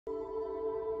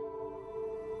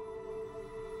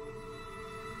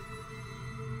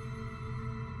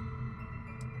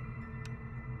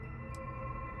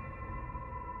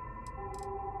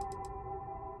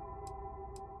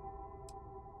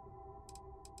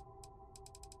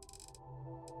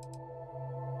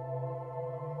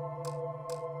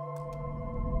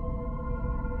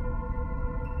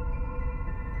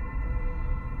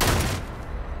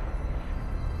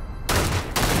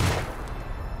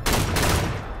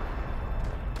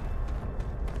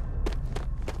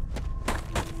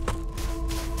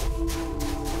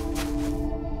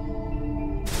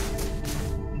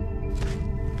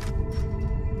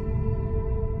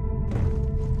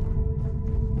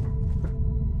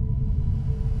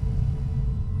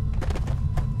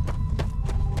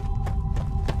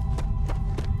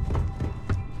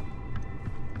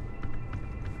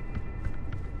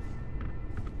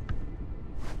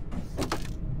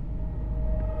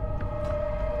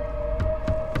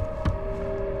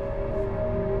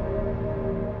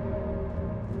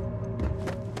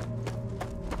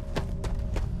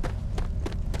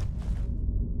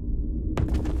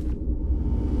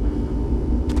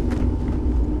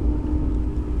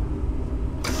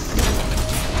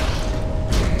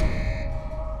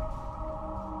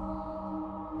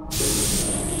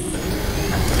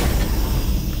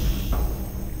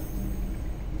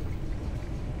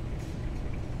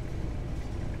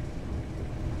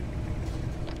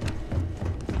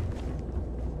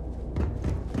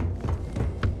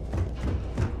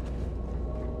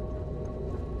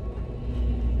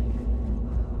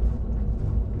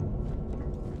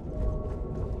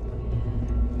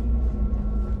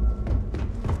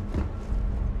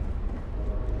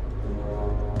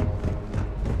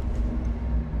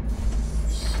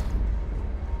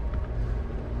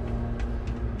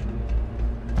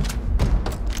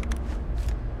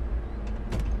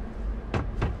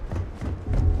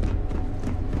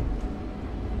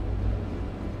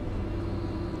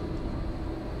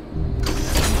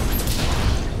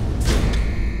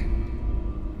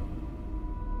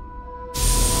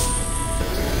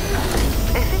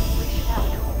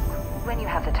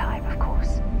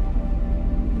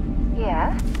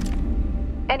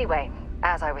Anyway,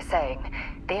 as I was saying,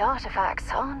 the artifacts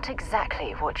aren't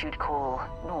exactly what you'd call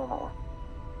normal.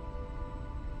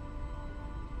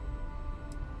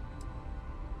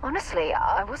 Honestly,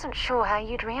 I wasn't sure how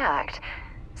you'd react.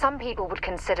 Some people would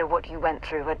consider what you went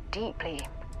through a deeply...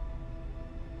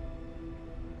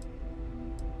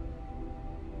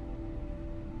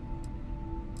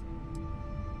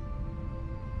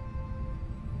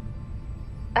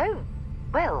 Oh,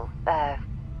 well,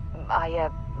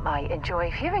 I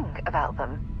enjoy hearing about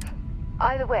them.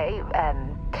 Either way,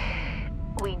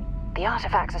 the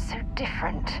artifacts are so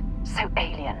different, so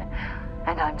alien,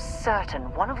 and I'm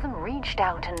certain one of them reached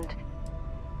out and...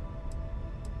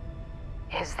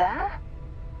 Is there?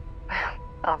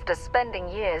 After spending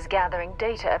years gathering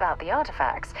data about the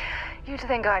artifacts, you'd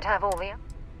think I'd have all the...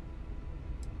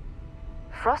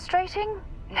 Frustrating?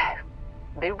 No.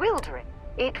 Bewildering.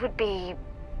 It would be...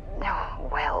 Oh,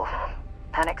 well...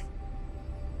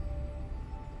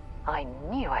 I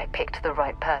knew I picked the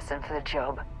right person for the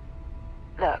job.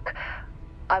 Look,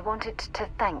 I wanted to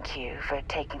thank you for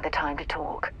taking the time to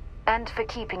talk, and for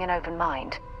keeping an open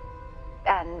mind.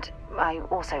 And I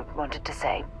also wanted to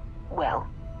say, well,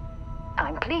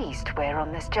 I'm pleased we're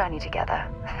on this journey together.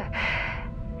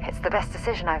 It's the best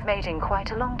decision I've made in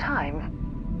quite a long time.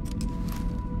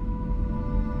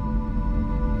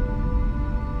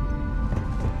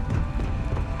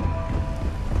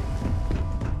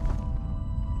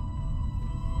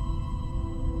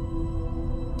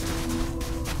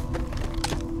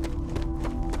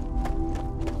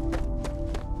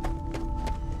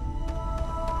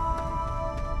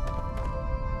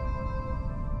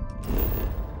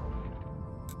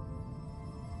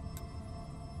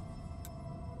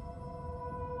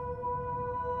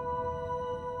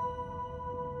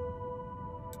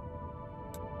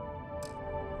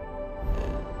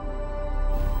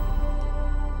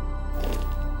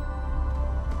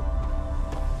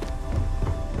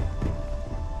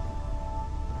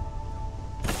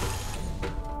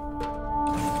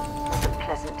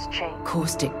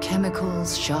 Caustic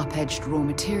chemicals, sharp-edged raw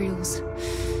materials.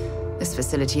 This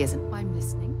facility isn't... I'm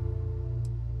listening.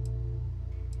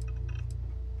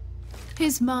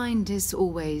 His mind is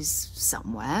always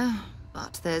somewhere,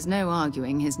 but there's no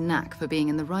arguing his knack for being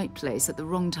in the right place at the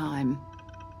wrong time.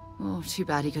 Oh, too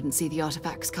bad he couldn't see the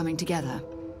artifacts coming together.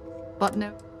 But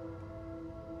no...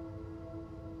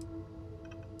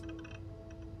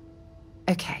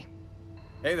 Okay.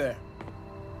 Hey there.